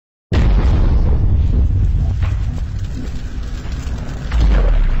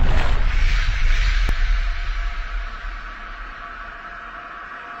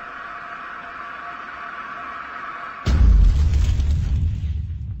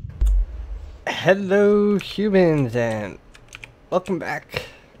Hello humans and welcome back.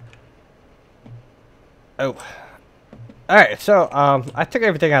 Oh. Alright, so I took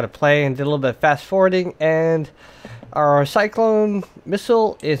everything out of play and did a little bit of fast forwarding, and our cyclone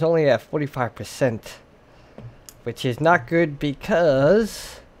missile is only at 45%. Which is not good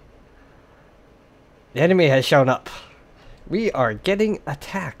because the enemy has shown up. We are getting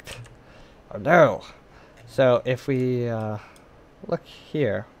attacked. Oh no. So if we look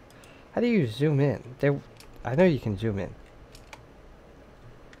here. How do you zoom in? I know you can zoom in.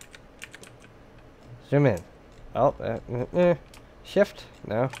 Zoom in. Oh, shift?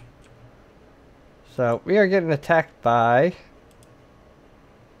 No. So we are getting attacked by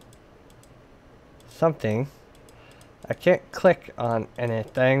something. I can't click on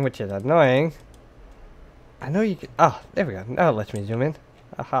anything, which is annoying. I know you can. Oh, there we go. Now it lets me zoom in.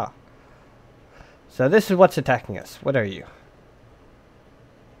 Aha. So this is what's attacking us. What are you?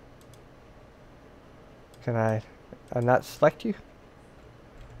 Can I not select you?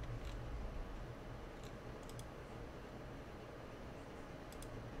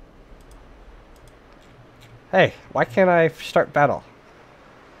 Hey, why can't I start battle?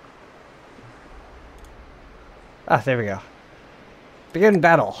 Ah, there we go. Begin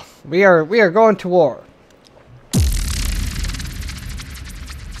battle. We are going to war.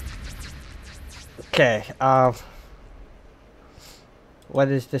 Okay, what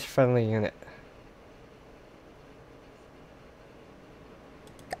is this friendly unit?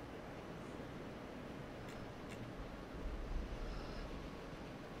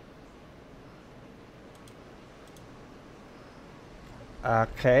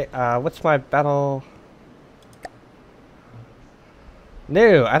 Okay, what's my battle?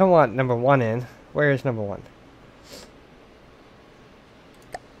 No, I don't want number 1 in. Where is number 1?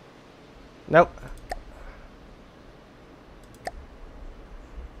 Nope.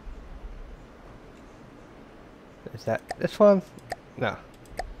 Is that this one? No.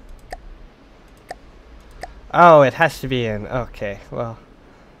 Oh, it has to be in. Okay, well.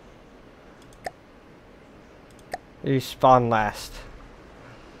 You spawn last.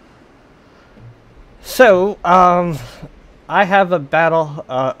 So, I have a battle,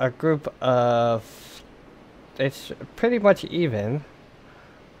 a group of, it's pretty much even.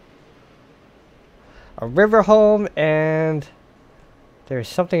 A river home, and there's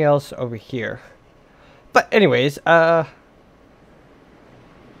something else over here. But anyways,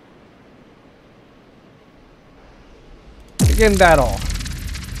 begin battle.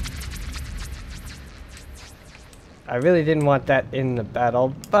 I really didn't want that in the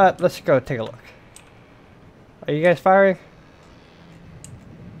battle, but let's go take a look. Are you guys firing?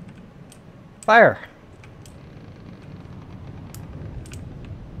 Fire!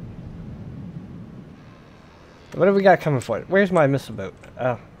 What have we got coming for it? Where's my missile boat?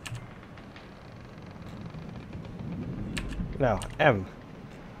 Oh. No, M.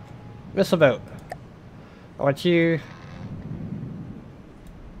 Missile boat. I want you...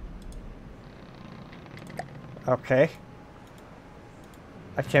 Okay.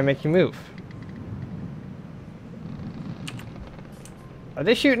 I can't make you move. Are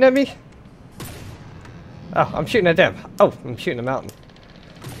they shooting at me? Oh, I'm shooting at them. Oh, I'm shooting a mountain.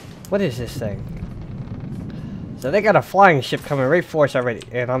 What is this thing? So they got a flying ship coming right for us already,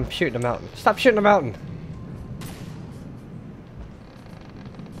 and I'm shooting a mountain. Stop shooting a mountain!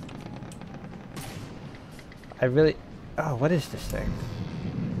 I really... Oh, what is this thing?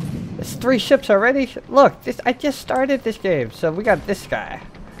 It's 3 ships already? Look, I just started this game, so we got this guy.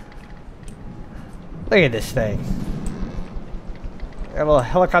 Look at this thing. Got little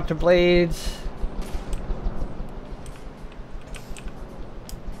helicopter blades.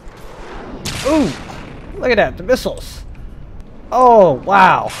 Ooh! Look at that, the missiles. Oh,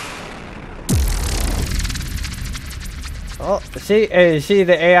 wow. Oh, see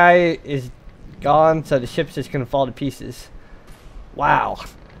the AI is gone, so the ship's just gonna fall to pieces. Wow.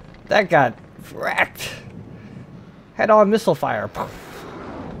 That got wrecked. Head-on missile fire.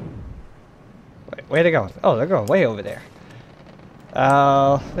 Wait, where are they going? Oh, they're going way over there.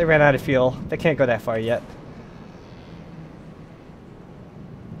 They ran out of fuel. They can't go that far yet.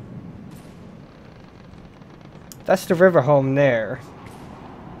 That's the river home there.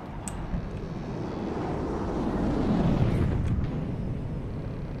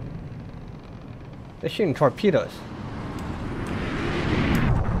 They're shooting torpedoes.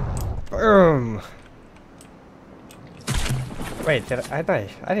 Boom! Wait, I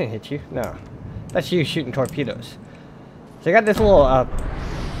didn't hit you. No. That's you shooting torpedoes. So I got this little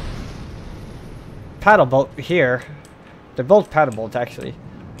paddle boat here. They're both paddle boats actually.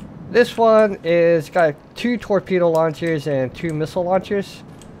 This one is got 2 torpedo launchers and 2 missile launchers.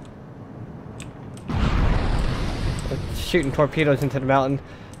 shooting torpedoes into the mountain.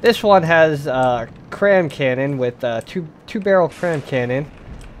 This one has cram cannon with two barrel cram cannon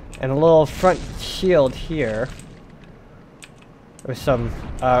and a little front shield here with some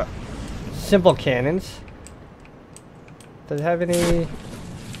simple cannons. Does it have any?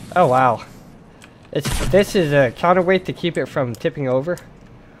 Oh wow! This is a counterweight to keep it from tipping over.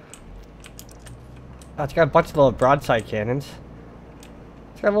 Oh, it's got a bunch of little broadside cannons.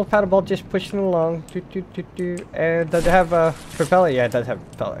 It's got a little paddle boat just pushing along. And does it have a propeller? Yeah, it does have a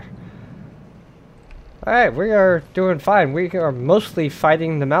propeller. Alright, we are doing fine. We are mostly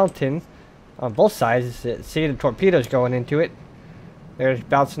fighting the mountain on both sides. See the torpedoes going into it. They're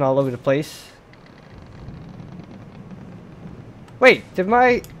bouncing all over the place. Wait, did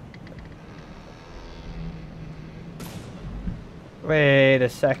my... Wait a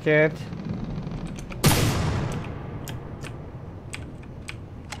second.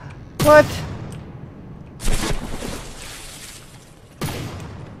 What?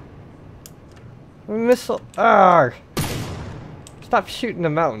 Missile. Argh. Stop shooting the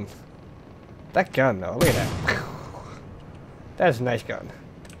mountain. That gun though, look at that. That's a nice gun.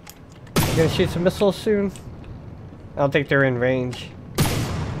 You gonna shoot some missiles soon? I don't think they're in range.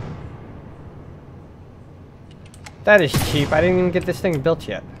 That is cheap. I didn't even get this thing built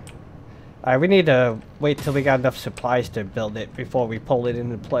yet. Alright, we need to wait till we got enough supplies to build it before we pull it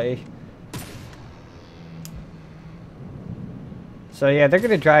into play. So yeah, they're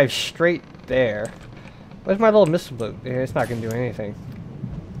gonna drive straight there. Where's my little missile boat? Yeah, it's not gonna do anything.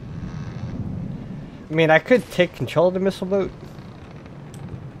 I mean, I could take control of the missile boat.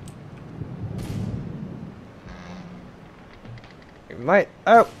 It might.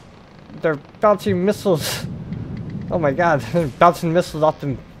 Oh! They're bouncing missiles. Oh my god, they're bouncing missiles off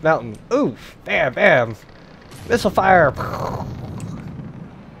the mountain. Oof! Bam! Bam! Missile fire!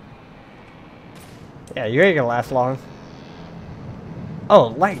 Yeah, you ain't gonna last long. Oh,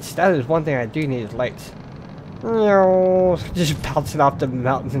 lights. That is one thing I do need is lights. Just bouncing off the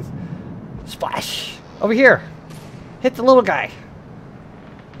mountain. Splash! Over here! Hit the little guy!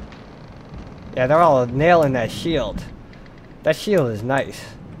 Yeah, they're all nailing that shield. That shield is nice.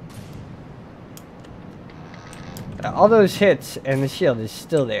 All those hits and the shield is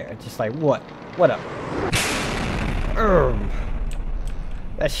still there. Just like, what? What up?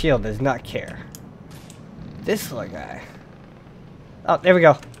 That shield does not care. This little guy. Oh, there we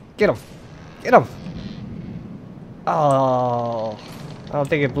go. Get him. Get him. Oh. I don't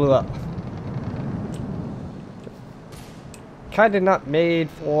think it blew up. Kinda not made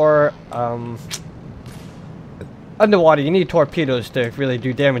for, underwater. You need torpedoes to really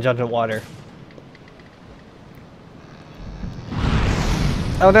do damage underwater.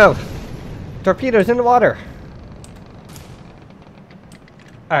 Oh no. Torpedoes in the water.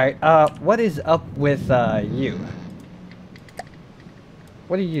 Alright, what is up with, you?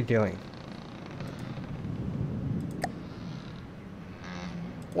 What are you doing?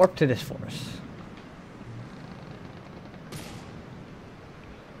 Warp to this force.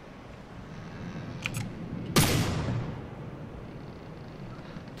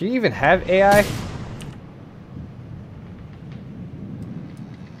 Do you even have AI?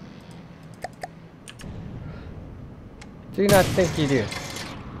 Do not think you do.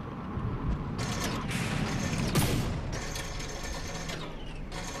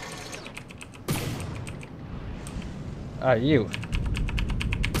 You.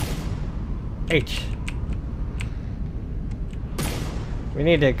 H. We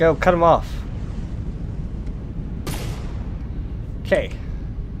need to go cut him off. K.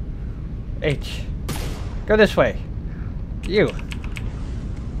 H. Go this way. You.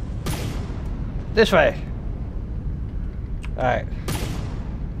 This way. Alright.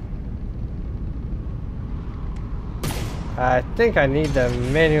 I think I need to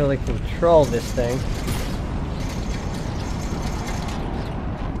manually control this thing.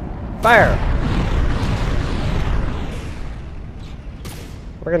 Fire!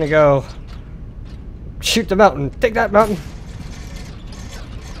 We're gonna go shoot the mountain. Take that mountain!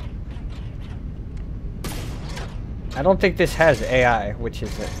 I don't think this has AI, which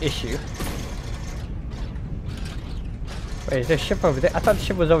is an issue. Wait, is there a ship over there? I thought the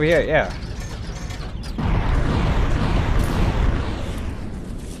ship was over here, yeah.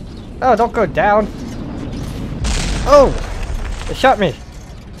 Oh, don't go down! Oh! It shot me!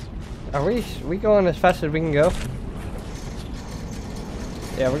 Are we going as fast as we can go?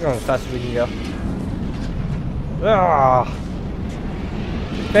 Yeah, we're going as fast as we can go. Ah!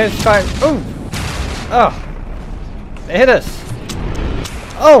 There's fire! Ooh! Oh! They hit us!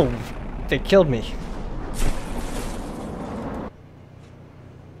 Oh! They killed me.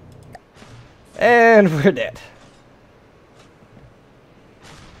 And we're dead.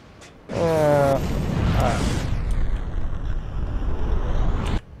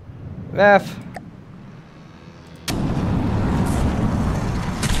 F.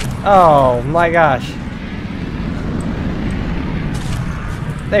 Oh my gosh.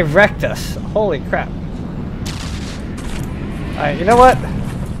 They wrecked us. Holy crap. Alright, you know what?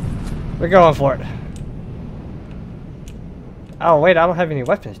 We're going for it. Oh wait, I don't have any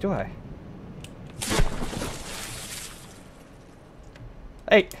weapons, do I?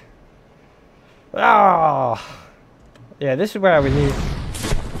 Hey! Oh! Yeah, this is where I would need...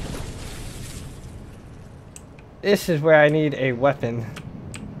 This is where I need a weapon.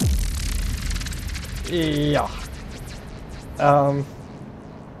 Yeah.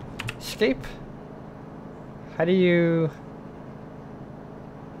 Escape? How do you...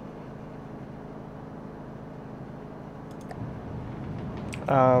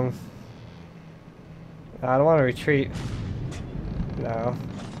 I don't want to retreat. No.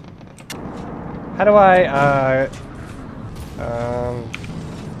 How do I,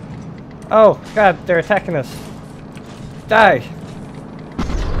 Oh, God, they're attacking us. Die!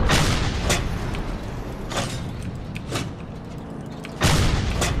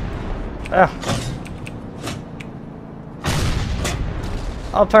 Ah.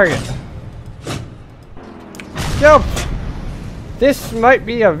 I'll target. Jump! This might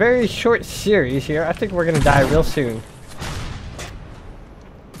be a very short series here. I think we're gonna die real soon.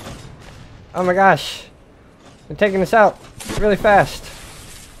 Oh my gosh. They're taking us out really fast.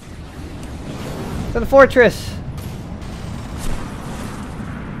 To the fortress!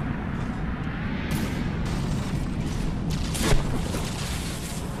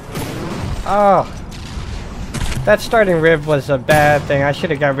 Oh. That starting rib was a bad thing. I should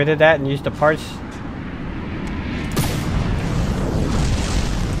have got rid of that and used the parts.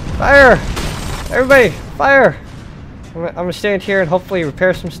 Fire! Everybody, fire! I'm gonna stand here and hopefully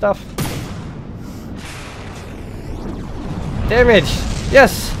repair some stuff. Damage!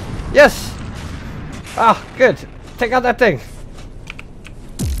 Yes! Yes! Ah, good. Take out that thing.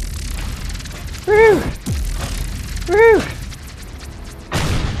 Woo! Woo!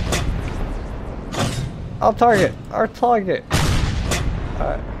 I'll target. Our target.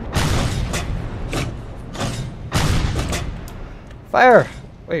 Alright. Fire!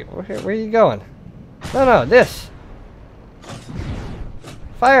 Wait, where are you going? No, no, this.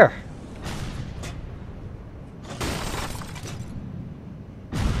 Fire!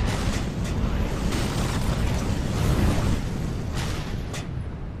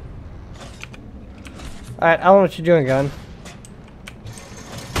 Alright, I don't know what you're doing, gun.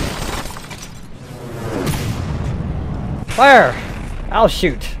 Fire! I'll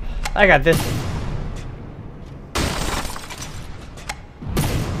shoot. I got this.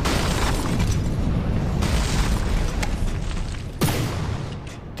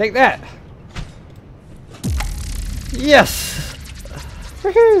 Take that. Yes.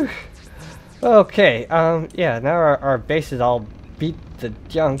 Woohoo! Okay. Yeah. Now our base is all beat the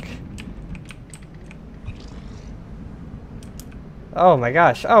junk. Oh my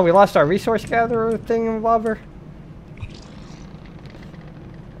gosh. Oh, we lost our resource gatherer thingamabobber.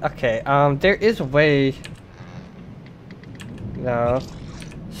 Okay. There is a way. No.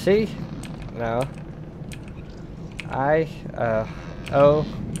 See? No. O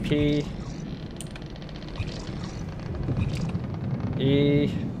P E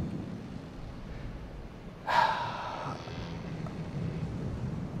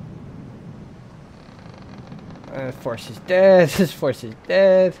Force is dead. This force is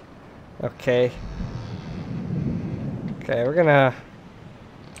dead. Okay. Okay, we're gonna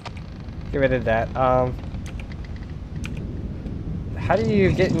get rid of that. How do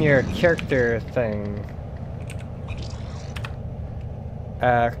you get in your character thing?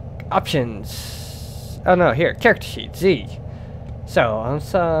 Options. Oh no, here, character sheet, Z. So,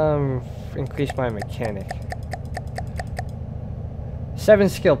 let's increase my mechanic. 7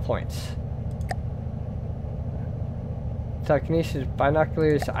 skill points. Telekinesis,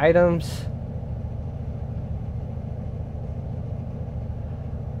 binoculars, items.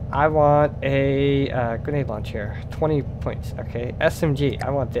 I want a grenade launcher, 20 points. Okay, SMG, I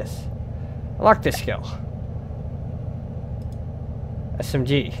want this. Unlock this skill.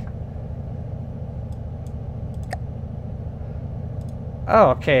 SMG.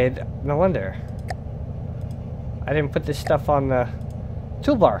 Oh, okay. No wonder. I didn't put this stuff on the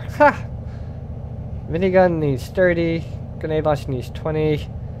toolbar. Ha! Minigun needs 30. Grenade launcher needs 20.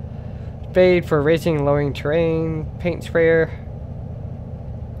 Spade for raising and lowering terrain. Paint sprayer.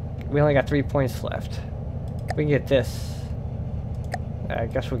 We only got 3 points left. We can get this. I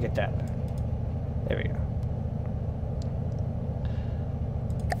guess we'll get that. There we go.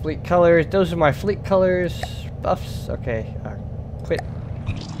 Fleet colors. Those are my fleet colors. Buffs. Okay. Quit.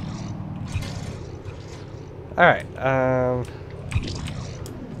 Alright.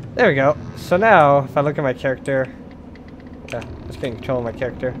 There we go. So now, if I look at my character... Yeah, let's get control of my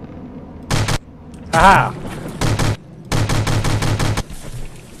character. Haha!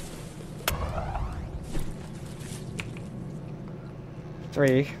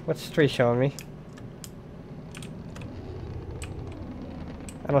 Three. What's 3 showing me?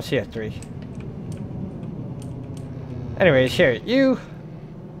 I don't see a 3. Anyways, here. You!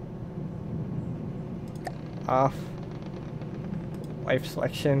 Off. Wipe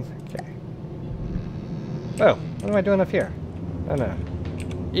selection. Okay. Oh, what am I doing up here? Oh no.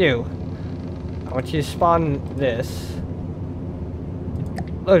 You. I want you to spawn this.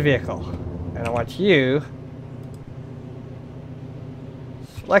 Load vehicle. And I want you...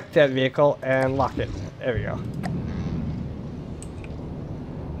 select that vehicle and lock it. There we go.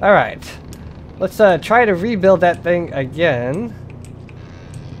 Alright. Let's try to rebuild that thing again.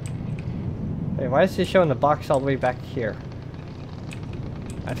 Hey, why is it showing the box all the way back here?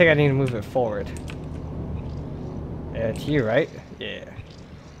 I think I need to move it forward. Yeah, it's you, right? Yeah.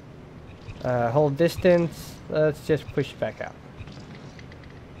 Hold distance. Let's just push it back out.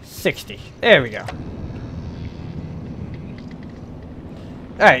 60. There we go.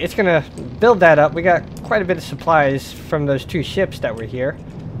 Alright, it's gonna build that up. We got quite a bit of supplies from those 2 ships that were here.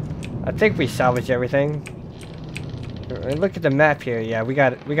 I think we salvaged everything. Look at the map here. Yeah, we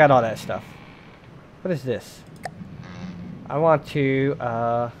got all that stuff. What is this? I want to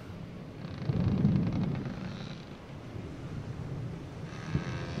how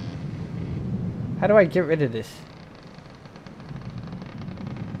do I get rid of this?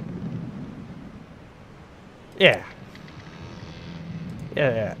 Yeah.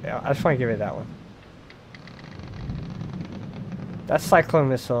 Yeah. I just want to get rid of that one. That's cyclone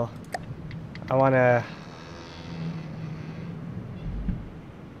missile. I want to...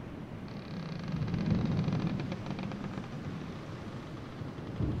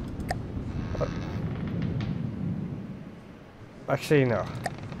 Actually, no.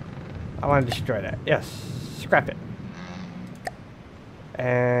 I want to destroy that. Yes. Scrap it.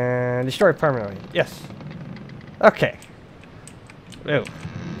 And destroy it permanently. Yes. Okay. Ooh.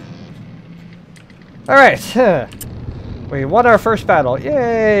 Alright. We won our first battle.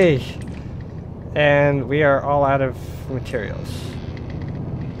 Yay! And we are all out of materials.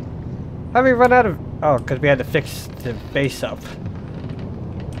 How did we run out of... Oh, because we had to fix the base up.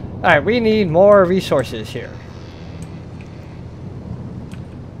 Alright, we need more resources here.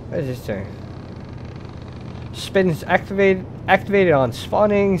 What is this thing? Spins activated on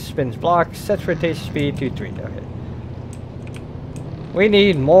spawning, spins blocks, sets rotation speed to 3. Okay. We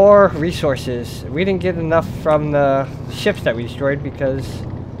need more resources. We didn't get enough from the ships that we destroyed because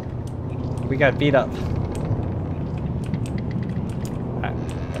we got beat up.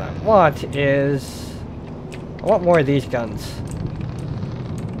 What I want is... I want more of these guns.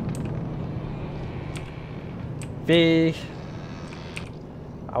 V...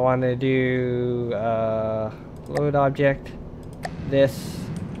 I want to do load object, this.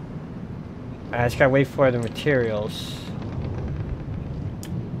 I just gotta wait for the materials.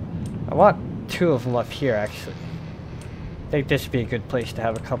 I want 2 of them up here actually. I think this would be a good place to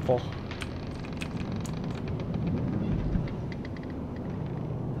have a couple.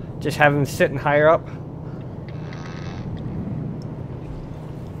 Just have them sitting higher up.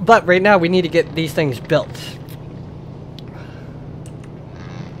 But right now we need to get these things built.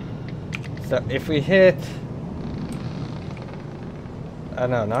 So if we hit,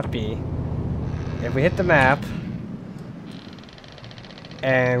 no, not B. If we hit the map,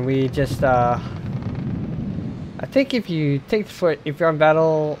 and we just, I think if you take the foot, if you're on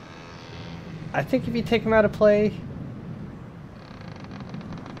battle, I think if you take them out of play,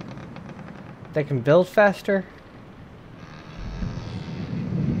 they can build faster.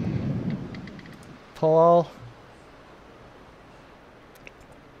 Pull all.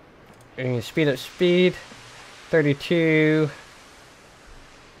 And you speed up speed. 32.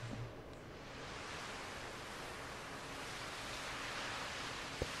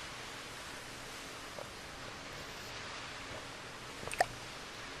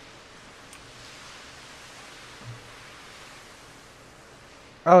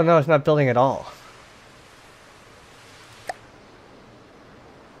 Oh no, it's not building at all.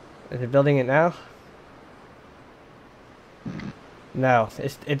 Is it building it now? No,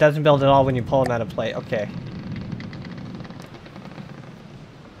 it doesn't build at all when you pull them out of play. Okay.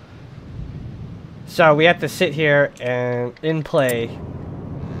 So we have to sit here and in play.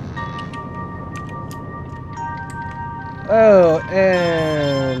 Oh,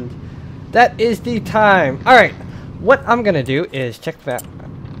 and that is the time. Alright, what I'm going to do is check the map.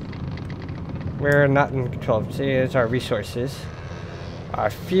 We're not in control. See, it's our resources. Our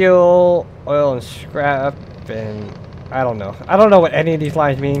fuel, oil, and scrap, and I don't know. I don't know what any of these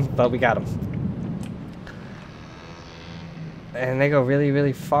lines mean, but we got them. And they go really,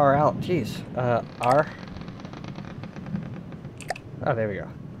 really far out. Jeez. R. Oh, there we go.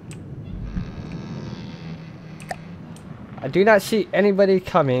 I do not see anybody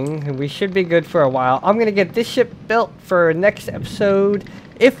coming. We should be good for a while. I'm gonna get this ship built for next episode.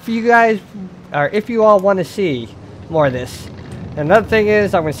 If you guys, or if you all want to see more of this. Another thing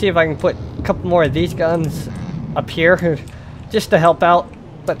is, I'm gonna see if I can put a couple more of these guns up here, just to help out.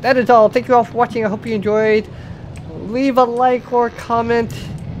 But that is all. Thank you all for watching. I hope you enjoyed. Leave a like or comment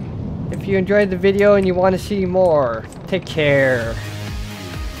if you enjoyed the video and you want to see more. Take care.